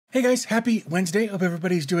Hey guys, happy Wednesday. Hope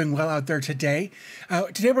everybody's doing well out there today.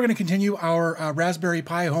 Today we're going to continue our Raspberry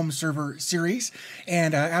Pi home server series.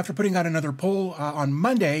 And after putting out another poll on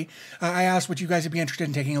Monday, I asked what you guys would be interested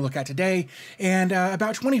in taking a look at today. And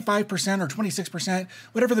about 25% or 26%,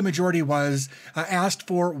 whatever the majority was, asked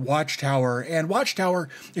for WatchTower. And WatchTower,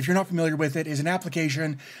 if you're not familiar with it, is an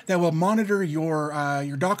application that will monitor your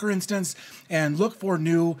Docker instance and look for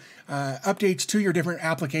new updates to your different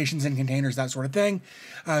applications and containers, that sort of thing.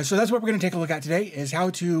 So that's what we're going to take a look at today, is how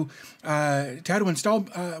to install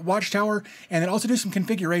WatchTower, and then also do some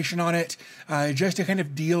configuration on it, just to kind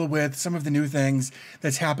of deal with some of the new things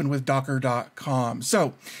that's happened with Docker.com.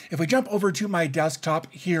 So if we jump over to my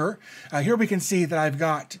desktop here, here we can see that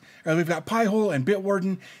we've got Pi-hole and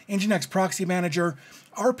Bitwarden, Nginx Proxy Manager,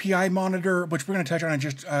 RPI Monitor, which we're going to touch on in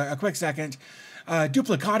just a quick second.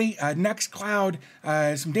 Duplicati, Nextcloud,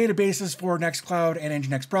 some databases for Nextcloud and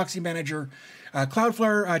Nginx Proxy Manager,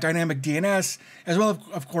 Cloudflare, Dynamic DNS, as well,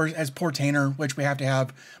 of course, as Portainer, which we have to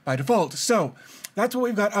have by default. So that's what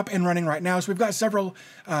we've got up and running right now. So we've got several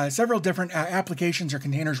different applications or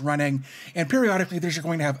containers running, and periodically they're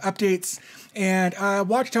going to have updates. And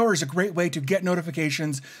WatchTower is a great way to get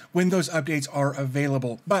notifications when those updates are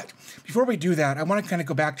available. But before we do that, I want to kind of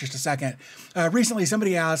go back just a second. Recently,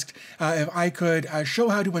 somebody asked if I could show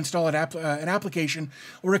how to install an application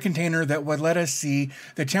or a container that would let us see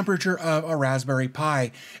the temperature of a Raspberry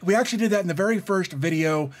Pi. We actually did that in the very first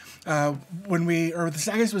video I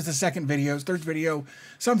guess it was the second video, third video,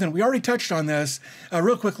 something. We already touched on this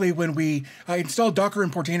real quickly when we installed Docker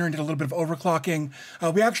and Portainer and did a little bit of overclocking.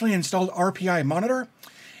 We actually installed RPI Monitor,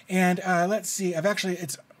 and let's see,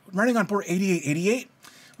 it's running on port 8888,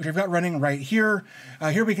 which I've got running right here.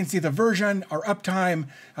 Here we can see the version, our uptime,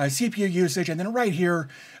 CPU usage, and then right here,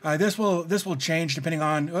 this will change depending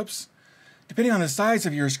on the size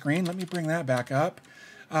of your screen. Let me bring that back up.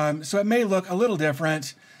 So it may look a little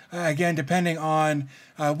different, again, depending on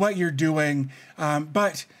what you're doing.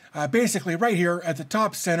 But basically right here at the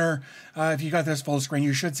top center, if you got this full screen,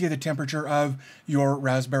 you should see the temperature of your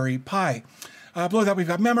Raspberry Pi. Below that, we've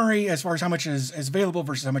got memory as far as how much is available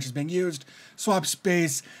versus how much is being used, swap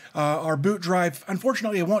space, our boot drive.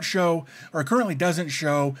 Unfortunately, it won't show, or it currently doesn't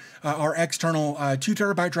show, our external 2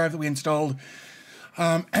 terabyte drive that we installed.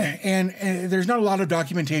 And there's not a lot of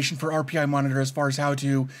documentation for RPI Monitor as far as how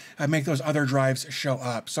to make those other drives show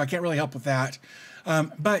up. So I can't really help with that.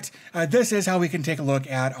 But this is how we can take a look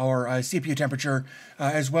at our CPU temperature,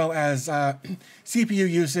 as well as CPU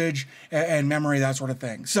usage and memory, that sort of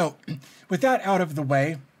thing. So with that out of the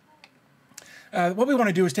way, what we want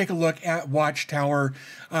to do is take a look at WatchTower.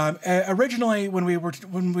 Originally, when we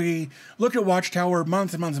looked at WatchTower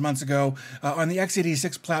months and months ago on the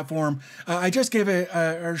x86 platform, I just gave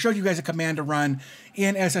or showed you guys a command to run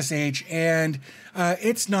in SSH, and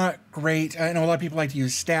it's not great. I know a lot of people like to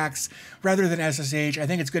use stacks rather than SSH. I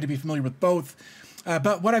think it's good to be familiar with both.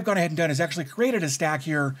 But what I've gone ahead and done is actually created a stack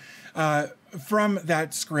here from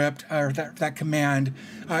that script, or that command,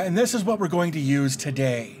 and this is what we're going to use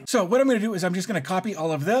today. So what I'm going to do is I'm just going to copy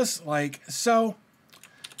all of this, like so.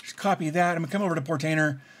 Just copy that. I'm going to come over to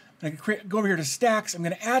Portainer. I'm going to go over here to stacks. I'm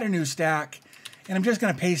going to add a new stack, and I'm just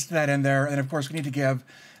going to paste that in there. And of course, we need to give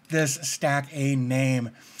this stack a name.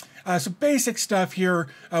 So basic stuff here.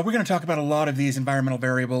 We're going to talk about a lot of these environmental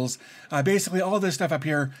variables. Basically, all this stuff up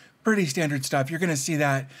here, pretty standard stuff. You're going to see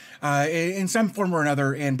that in some form or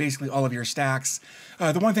another in basically all of your stacks.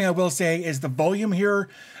 The one thing I will say is the volume here.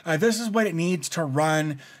 This is what it needs to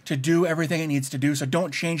run to do everything it needs to do. So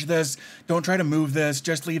don't change this. Don't try to move this.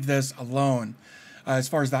 Just leave this alone as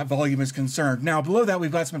far as that volume is concerned. Now, below that,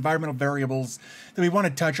 we've got some environmental variables that we want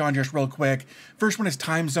to touch on just real quick. First one is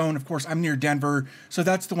time zone. Of course, I'm near Denver, so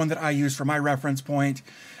that's the one that I use for my reference point.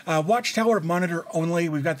 WatchTower monitor only.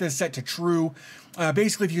 We've got this set to true.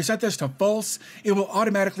 Basically, if you set this to false, it will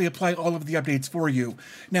automatically apply all of the updates for you.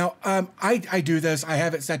 Now, I do this. I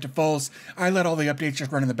have it set to false. I let all the updates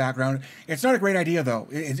just run in the background. It's not a great idea, though.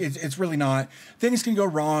 It's really not. Things can go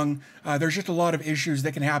wrong. There's just a lot of issues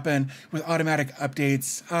that can happen with automatic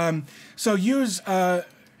updates. So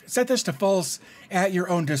set this to false at your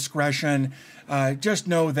own discretion. Just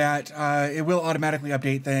know that it will automatically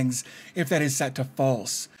update things if that is set to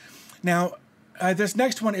false. Now, this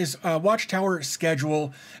next one is WatchTower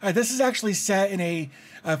schedule. This is actually set in a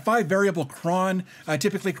 5-variable cron.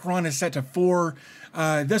 Typically, cron is set to 4.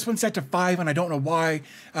 This one's set to 5, and I don't know why,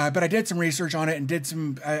 but I did some research on it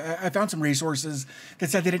and I found some resources that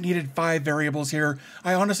said that it needed 5 variables here.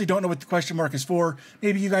 I honestly don't know what the question mark is for.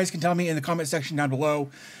 Maybe you guys can tell me in the comment section down below.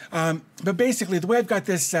 But basically, the way I've got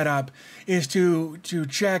this set up is to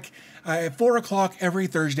check at 4 o'clock every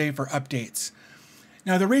Thursday for updates.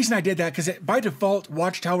 Now, the reason I did that, because by default,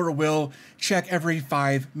 WatchTower will check every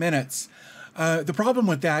 5 minutes. The problem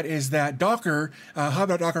with that is that Docker,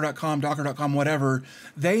 hub.docker.com, whatever,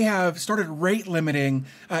 they have started rate limiting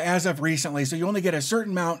as of recently. So you only get a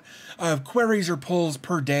certain amount of queries or pulls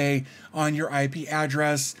per day on your IP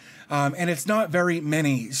address. And it's not very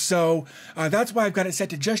many. So that's why I've got it set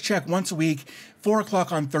to just check once a week, 4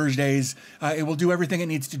 o'clock on Thursdays. It will do everything it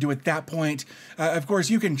needs to do at that point. Of course,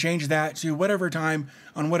 you can change that to whatever time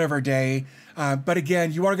on whatever day. But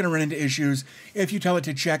again, you are going to run into issues if you tell it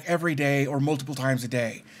to check every day or multiple times a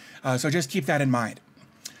day. So just keep that in mind.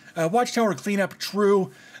 WatchTower cleanup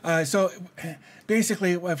true. So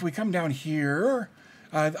basically, if we come down here,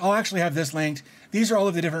 I'll actually have this linked. These are all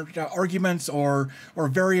of the different arguments or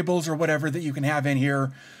variables or whatever that you can have in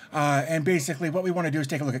here. And basically what we want to do is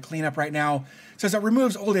take a look at cleanup right now. It says it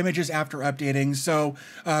removes old images after updating. So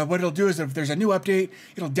what it'll do is if there's a new update,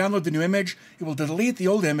 it'll download the new image. It will delete the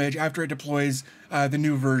old image after it deploys the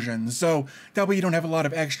new version. So that way you don't have a lot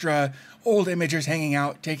of extra old images hanging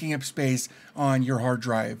out, taking up space on your hard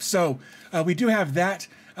drive. So we do have that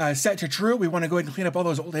set to true. We want to go ahead and clean up all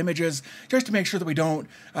those old images just to make sure that we don't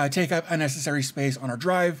take up unnecessary space on our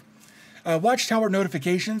drive. WatchTower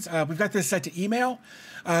notifications, we've got this set to email.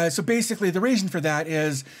 So basically the reason for that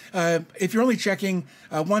is if you're only checking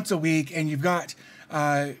once a week and you've got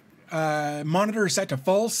monitor set to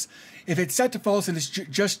false, if it's set to false and it's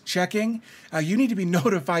just checking, you need to be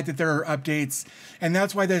notified that there are updates. And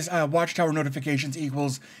that's why this WatchTower notifications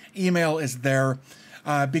equals email is there.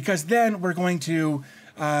 Because then we're going to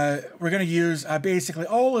use basically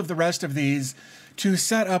all of the rest of these to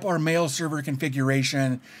set up our mail server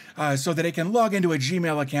configuration so that it can log into a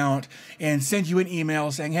Gmail account and send you an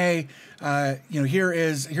email saying, hey, here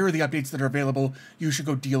are the updates that are available. You should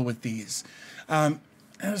go deal with these.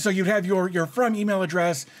 So you'd have your from email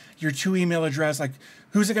address, your to email address, like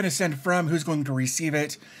who's it going to send from, who's going to receive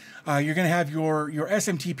it. You're going to have your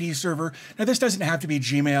SMTP server. Now, this doesn't have to be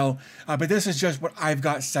Gmail, but this is just what I've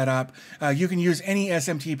got set up. You can use any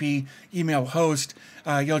SMTP email host.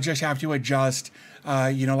 You'll just have to adjust,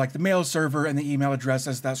 like the mail server and the email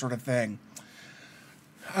addresses, that sort of thing.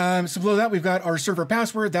 So below that, we've got our server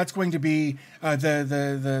password. That's going to be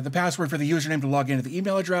the password for the username to log into the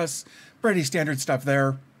email address. Pretty standard stuff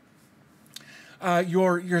there.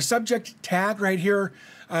 Your subject tag right here,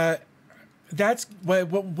 that's what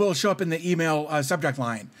will show up in the email subject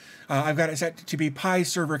line. I've got it set to be Pi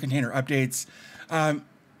server container updates.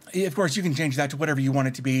 Of course, you can change that to whatever you want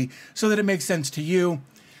it to be so that it makes sense to you.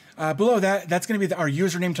 Below that, that's going to be our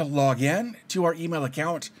username to log in to our email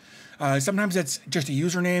account. Sometimes it's just a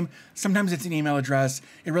username. Sometimes it's an email address.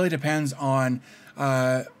 It really depends on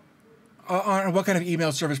what kind of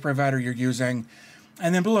email service provider you're using.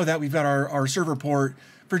 And then below that, we've got our server port.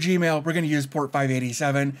 For Gmail, we're going to use port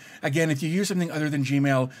 587. Again, if you use something other than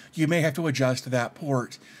Gmail, you may have to adjust that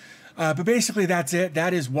port. But basically, that's it.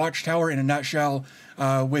 That is WatchTower in a nutshell,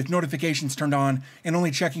 with notifications turned on and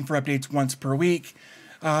only checking for updates once per week.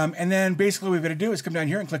 And then basically what we're going to do is come down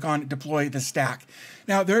here and click on Deploy the Stack.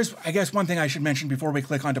 Now, there's, I guess, one thing I should mention before we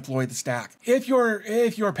click on Deploy the Stack. If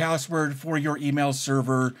your password for your email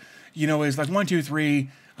server, is like 123,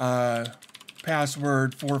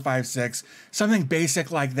 password 456, something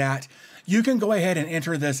basic like that, you can go ahead and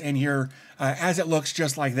enter this in here as it looks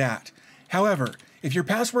just like that. However, if your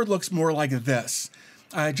password looks more like this,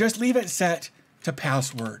 just leave it set to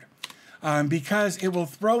password because it will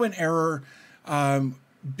throw an error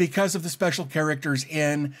because of the special characters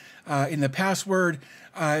in the password.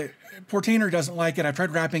 Portainer doesn't like it. I've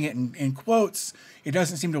tried wrapping it in quotes. It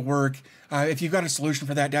doesn't seem to work. If you've got a solution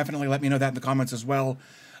for that, definitely let me know that in the comments as well.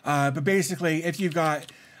 But basically, if you've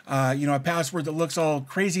got a password that looks all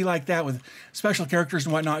crazy like that with special characters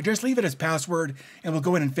and whatnot, just leave it as password, and we'll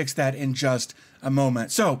go in and fix that in just a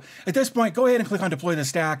moment. So at this point, go ahead and click on Deploy the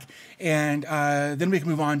Stack, and then we can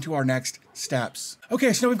move on to our next steps.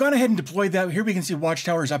 Okay, so we've gone ahead and deployed that. Here we can see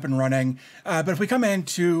WatchTower is up and running. But if we come in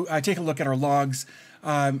to take a look at our logs,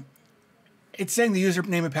 it's saying the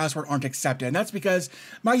username and password aren't accepted. And that's because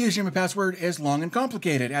my username and password is long and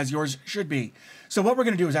complicated, as yours should be. So what we're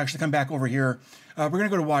going to do is actually come back over here. We're going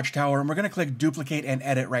to go to WatchTower, and we're going to click Duplicate and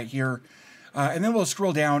Edit right here. And then we'll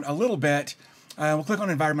scroll down a little bit. We'll click on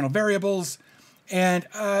Environmental Variables. And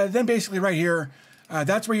then basically right here,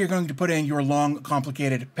 that's where you're going to put in your long,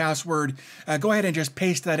 complicated password. Go ahead and just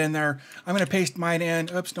paste that in there. I'm going to paste mine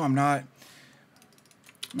in. Oops, no, I'm not.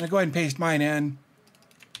 I'm going to go ahead and paste mine in.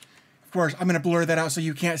 Of course, I'm going to blur that out so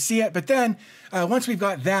you can't see it. But then once we've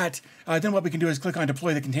got that, then what we can do is click on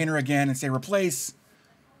Deploy the Container again and say Replace.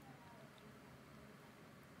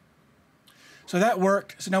 So that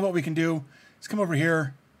worked. So now what we can do Let's come over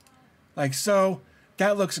here like so.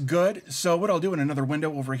 That looks good. So what I'll do in another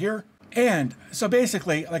window over here. And so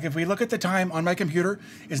basically, like if we look at the time on my computer,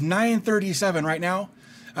 is 9:37 right now.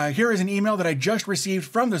 Here is an email that I just received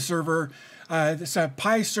from the server. This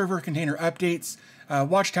Pi server container updates,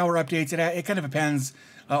 WatchTower updates. It kind of appends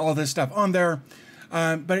all this stuff on there.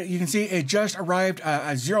 But you can see it just arrived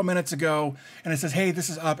 0 minutes ago, and it says, hey, this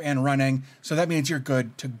is up and running. So that means you're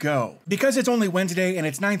good to go. Because it's only Wednesday and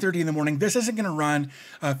it's 9:30 in the morning, this isn't going to run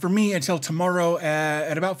for me until tomorrow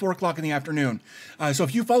at about 4 o'clock in the afternoon. So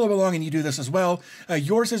if you follow along and you do this as well,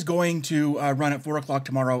 yours is going to run at 4 o'clock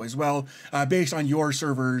tomorrow as well, based on your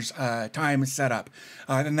server's time setup.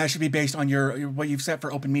 And that should be based on what you've set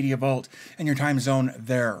for Open Media Vault and your time zone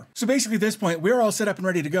there. So basically at this point, we're all set up and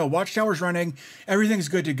ready to go. WatchTower's running. Everything's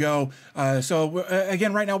good to go. So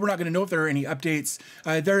again, right now, we're not going to know if there are any updates.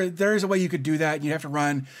 There is a way you could do that. You have to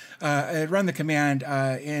run the command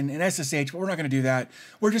in SSH, but we're not going to do that.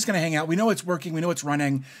 We're just going to hang out. We know it's working. We know it's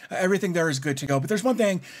running. Everything there is good to go. But there's one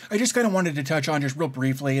thing I just kind of wanted to touch on just real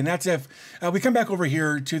briefly, and that's if we come back over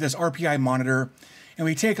here to this RPI monitor and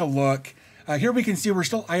we take a look. Here we can see we're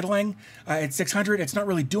still idling at 600. It's not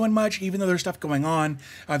really doing much, even though there's stuff going on.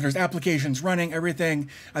 There's applications running. Everything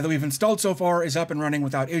that we've installed so far is up and running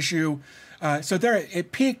without issue. So there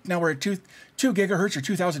it peaked. Now we're at 2 gigahertz or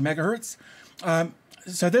 2000 megahertz.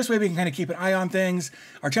 So this way we can kind of keep an eye on things.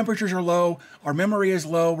 Our temperatures are low. Our memory is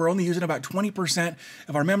low. We're only using about 20%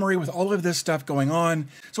 of our memory with all of this stuff going on.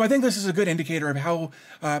 So I think this is a good indicator of how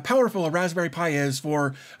powerful a Raspberry Pi is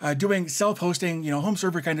for doing self-hosting, home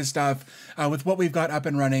server kind of stuff with what we've got up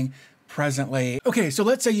and running presently. Okay, so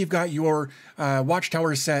let's say you've got your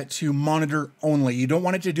WatchTower set to monitor only. You don't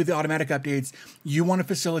want it to do the automatic updates. You want to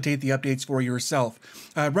facilitate the updates for yourself.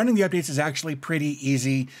 Running the updates is actually pretty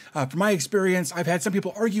easy. From my experience, I've had some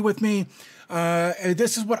people argue with me.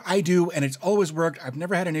 This is what I do, and it's always worked. I've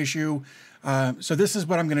never had an issue. So this is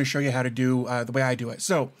what I'm going to show you how to do the way I do it.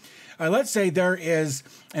 So let's say there is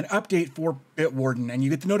an update for Bitwarden, and you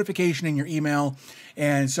get the notification in your email.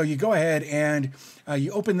 And so you go ahead and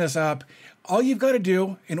you open this up. All you've got to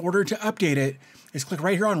do in order to update it is click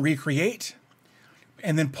right here on Recreate,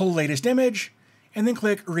 and then pull latest image, and then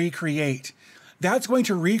click Recreate. That's going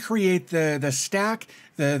to recreate the stack,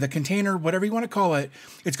 the container, whatever you want to call it.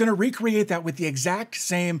 It's going to recreate that with the exact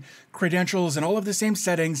same credentials and all of the same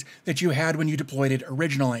settings that you had when you deployed it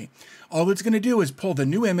originally. All it's going to do is pull the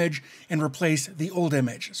new image and replace the old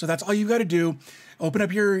image. So that's all you've got to do. Open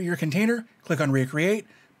up your container, click on Recreate,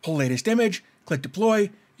 pull latest image, click Deploy.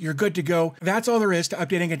 You're good to go. That's all there is to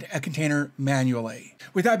updating a container manually.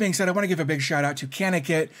 With that being said, I want to give a big shout out to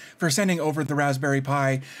Canikit for sending over the Raspberry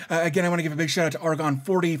Pi. Again, I want to give a big shout out to Argon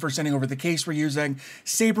 40 for sending over the case we're using,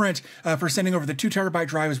 Sabrent for sending over the 2 terabyte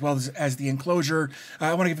drive as well as the Enclosure.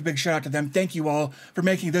 I want to give a big shout out to them. Thank you all for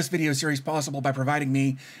making this video series possible by providing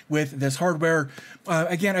me with this hardware.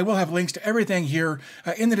 Again, I will have links to everything here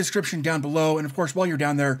in the description down below. And of course, while you're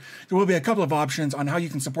down there, there will be a couple of options on how you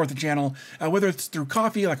can support the channel, whether it's through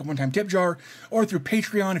Coffee, like a one-time tip jar, or through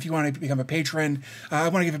Patreon if you want to become a patron. I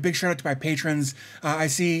want to give a big shout out to my patrons. I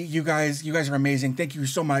see you guys are amazing. Thank you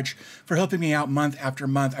so much for helping me out month after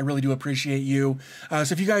month. I really do appreciate you.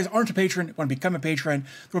 So if you guys aren't a patron, want to become a patron,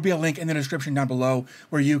 there will be a link in the description down below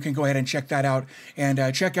where you can go ahead and check that out and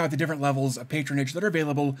check out the different levels of patronage that are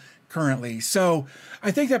available currently. So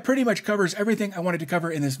I think that pretty much covers everything I wanted to cover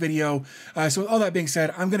in this video. So with all that being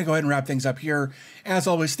said, I'm going to go ahead and wrap things up here. As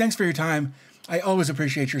always, thanks for your time. I always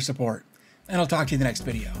appreciate your support, and I'll talk to you in the next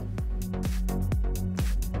video.